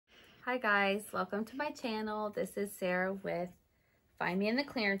Hi guys, welcome to my channel. This is Sarah with Find Me in the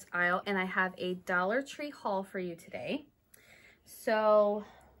Clearance Aisle, and I have a Dollar Tree haul for you today. So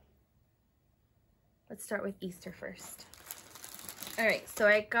let's start with Easter first. All right, so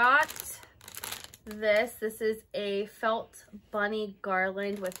I got this. This is a felt bunny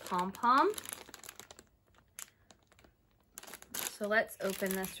garland with pom-pom. So let's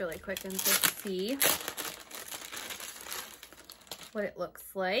open this really quick and just see what it looks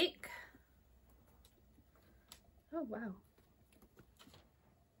like. Oh, wow.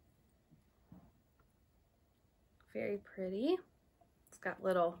 Very pretty. It's got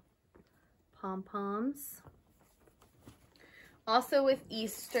little pom-poms. Also with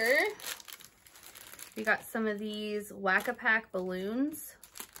Easter, we got some of these Whack-A-Pack balloons.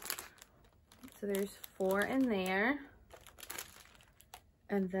 So there's 4 in there.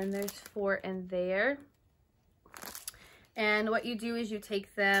 And then there's 4 in there. And what you do is you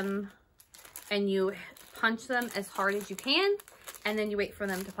take them and you punch them as hard as you can, and then you wait for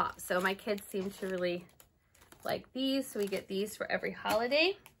them to pop. So my kids seem to really like these, so we get these for every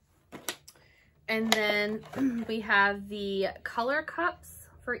holiday. And then we have the color cups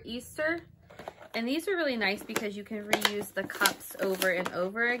for Easter. And these are really nice because you can reuse the cups over and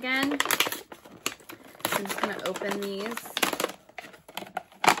over again. I'm just gonna open these.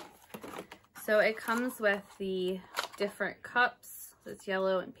 So it comes with the different cups. So it's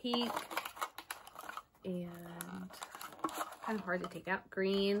yellow and pink, and kind of hard to take out.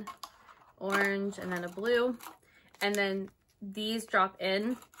 Green, orange, and then a blue. And then these drop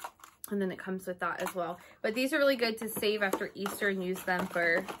in, and then it comes with that as well. But these are really good to save after Easter and use them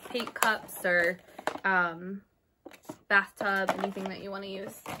for paint cups or bathtub, anything that you want to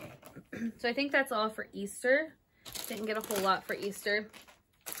use. So I think that's all for Easter. Didn't get a whole lot for Easter.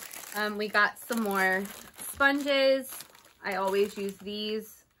 We got some more sponges. I always use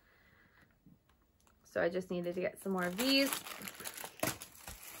these, so I just needed to get some more of these.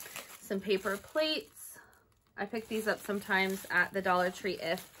 Some paper plates. I pick these up sometimes at the Dollar Tree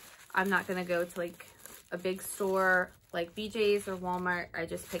if I'm not going to go to like a big store like BJ's or Walmart. I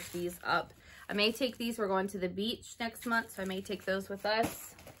just pick these up. I may take these. We're going to the beach next month, so I may take those with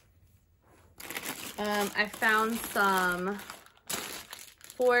us. I found some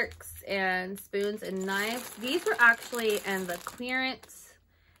forks and spoons and knives. These were actually in the clearance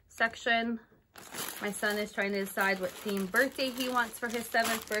section. My son is trying to decide what theme birthday he wants for his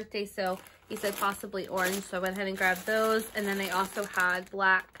 7th birthday, so he said possibly orange, so I went ahead and grabbed those. And then they also had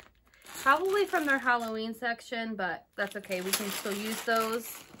black, probably from their Halloween section, but that's okay, we can still use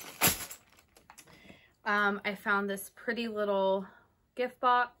those. I found this pretty little gift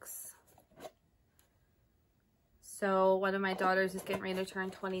box. So one of my daughters is getting ready to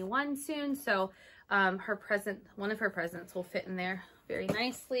turn 21 soon. So one of her presents will fit in there very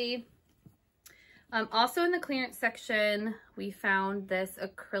nicely. Also in the clearance section, we found this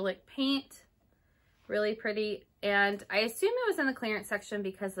acrylic paint, really pretty. And I assume it was in the clearance section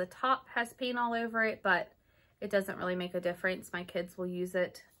because the top has paint all over it, but it doesn't really make a difference. My kids will use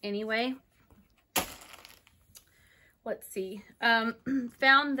it anyway. Let's see.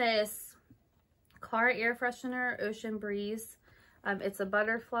 Found this car air freshener, Ocean Breeze. It's a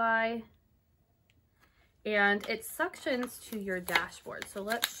butterfly, and it suctions to your dashboard. So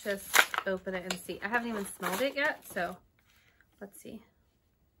let's just open it and see. I haven't even smelled it yet, so let's see.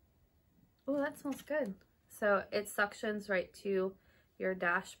 Oh, that smells good. So it suctions right to your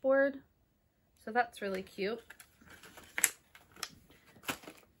dashboard. So that's really cute.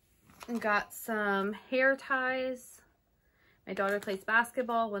 And got some hair ties. My daughter plays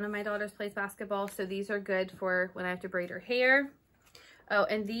basketball. One of my daughters plays basketball. So these are good for when I have to braid her hair. Oh,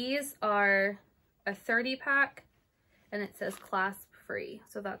 and these are a 30 pack, and it says clasp free.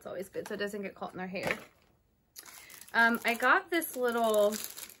 So that's always good, so it doesn't get caught in their hair. I got this little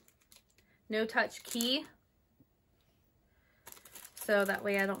no touch key. So that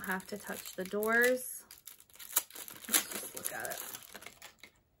way I don't have to touch the doors. Let's just look at it.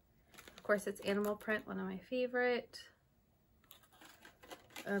 Of course, it's animal print, one of my favorite.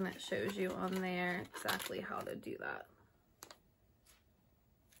 And it shows you on there exactly how to do that.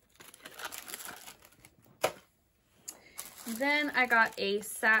 Then I got a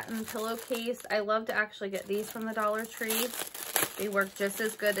satin pillowcase. I love to actually get these from the Dollar Tree. They work just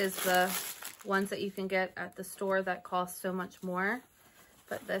as good as the ones that you can get at the store that cost so much more.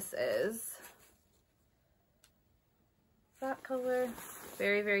 But this is that color.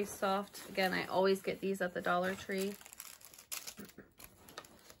 Very, very soft. Again, I always get these at the Dollar Tree.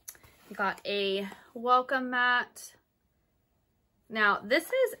 Got a welcome mat. Now, this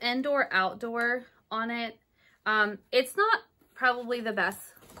is indoor outdoor on it. It's not probably the best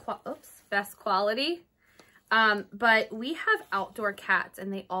best quality. But we have outdoor cats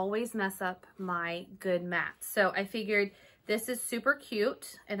and they always mess up my good mats. So I figured this is super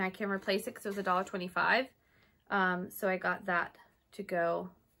cute and I can replace it because it was $1.25. So I got that to go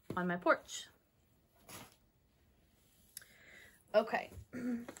on my porch. Okay,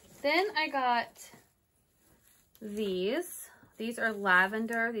 then I got these. These are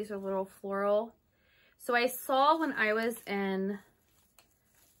lavender. These are little floral. So I saw when I was in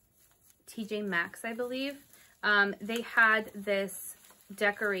TJ Maxx, I believe, they had this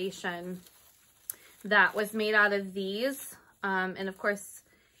decoration that was made out of these. And of course,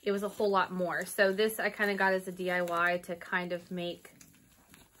 it was a whole lot more. So this I kind of got as a DIY to kind of make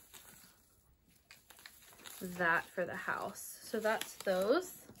that for the house. So that's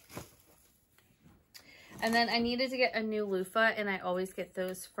those. And then I needed to get a new loofah, and I always get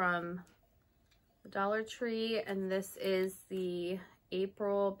those from the Dollar Tree. And this is the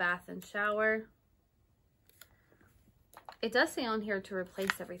April Bath and Shower. It does say on here to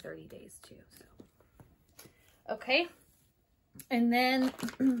replace every 30 days too. So, okay. And then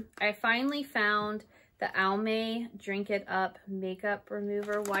I finally found the Almay Drink It Up Makeup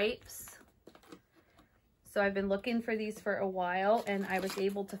Remover Wipes. So I've been looking for these for a while and I was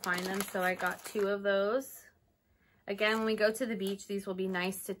able to find them. So I got 2 of those. Again, when we go to the beach, these will be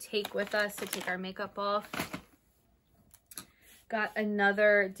nice to take with us to take our makeup off. Got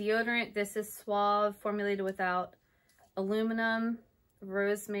another deodorant. This is Suave, formulated without aluminum,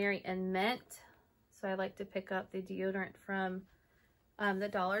 rosemary, and mint. So I like to pick up the deodorant from the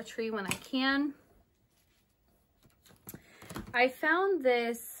Dollar Tree when I can. I found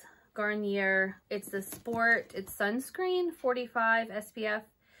this Garnier. It's the Sport. It's sunscreen, 45 SPF.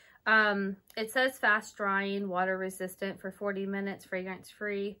 It says fast drying, water resistant for 40 minutes, fragrance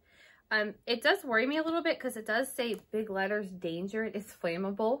free. It does worry me a little bit because it does say big letters, danger, it is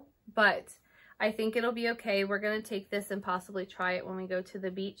flammable, but I think it'll be okay. We're going to take this and possibly try it when we go to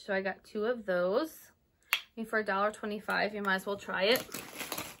the beach. So I got 2 of those. And for $1.25, you might as well try it.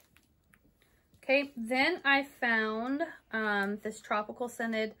 Okay, then I found this tropical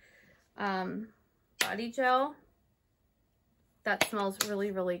scented body gel that smells really,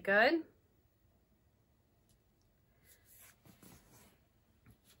 really good.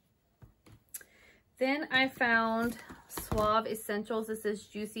 Then I found Suave Essentials. This is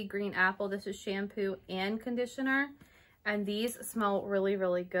Juicy Green Apple. This is shampoo and conditioner. And these smell really,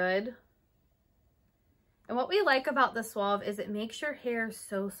 really good. And what we like about the Suave is it makes your hair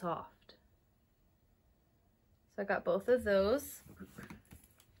so soft. So I got both of those.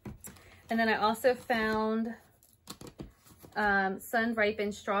 And then I also found Sun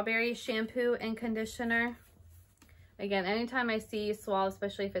Ripened Strawberry Shampoo and Conditioner. Again, anytime I see Suave,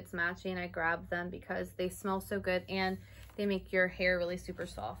 especially if it's matching, I grab them because they smell so good and they make your hair really super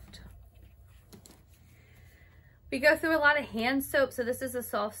soft. We go through a lot of hand soap. So this is a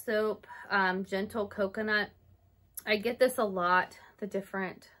soft soap, Gentle Coconut. I get this a lot, the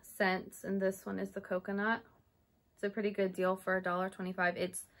different scents, and this one is the coconut. It's a pretty good deal for $1.25.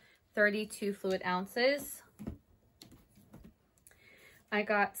 It's 32 fluid ounces. I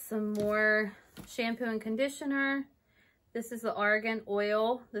got some more shampoo and conditioner. This is the Argan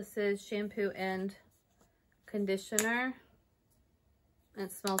Oil. This is shampoo and conditioner. And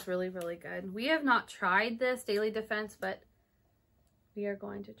it smells really, really good. We have not tried this Daily Defense, but we are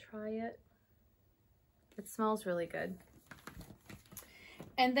going to try it. It smells really good.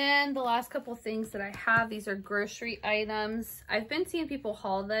 And then the last couple things that I have, these are grocery items. I've been seeing people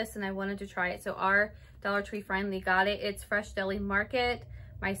haul this and I wanted to try it. So our Dollar Tree finally got it. It's Fresh Deli Market,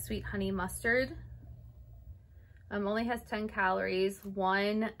 My Sweet Honey Mustard. Only has 10 calories,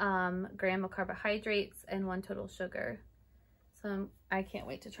 1 gram of carbohydrates, and 1 total sugar. So I can't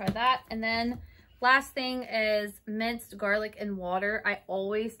wait to try that. And then last thing is minced garlic and water. I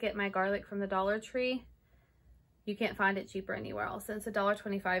always get my garlic from the Dollar Tree. You can't find it cheaper anywhere else. And it's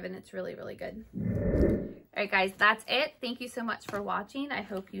 $1.25 and it's really, really good. All right, guys, that's it. Thank you so much for watching. I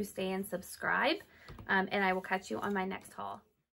hope you stay and subscribe. And I will catch you on my next haul.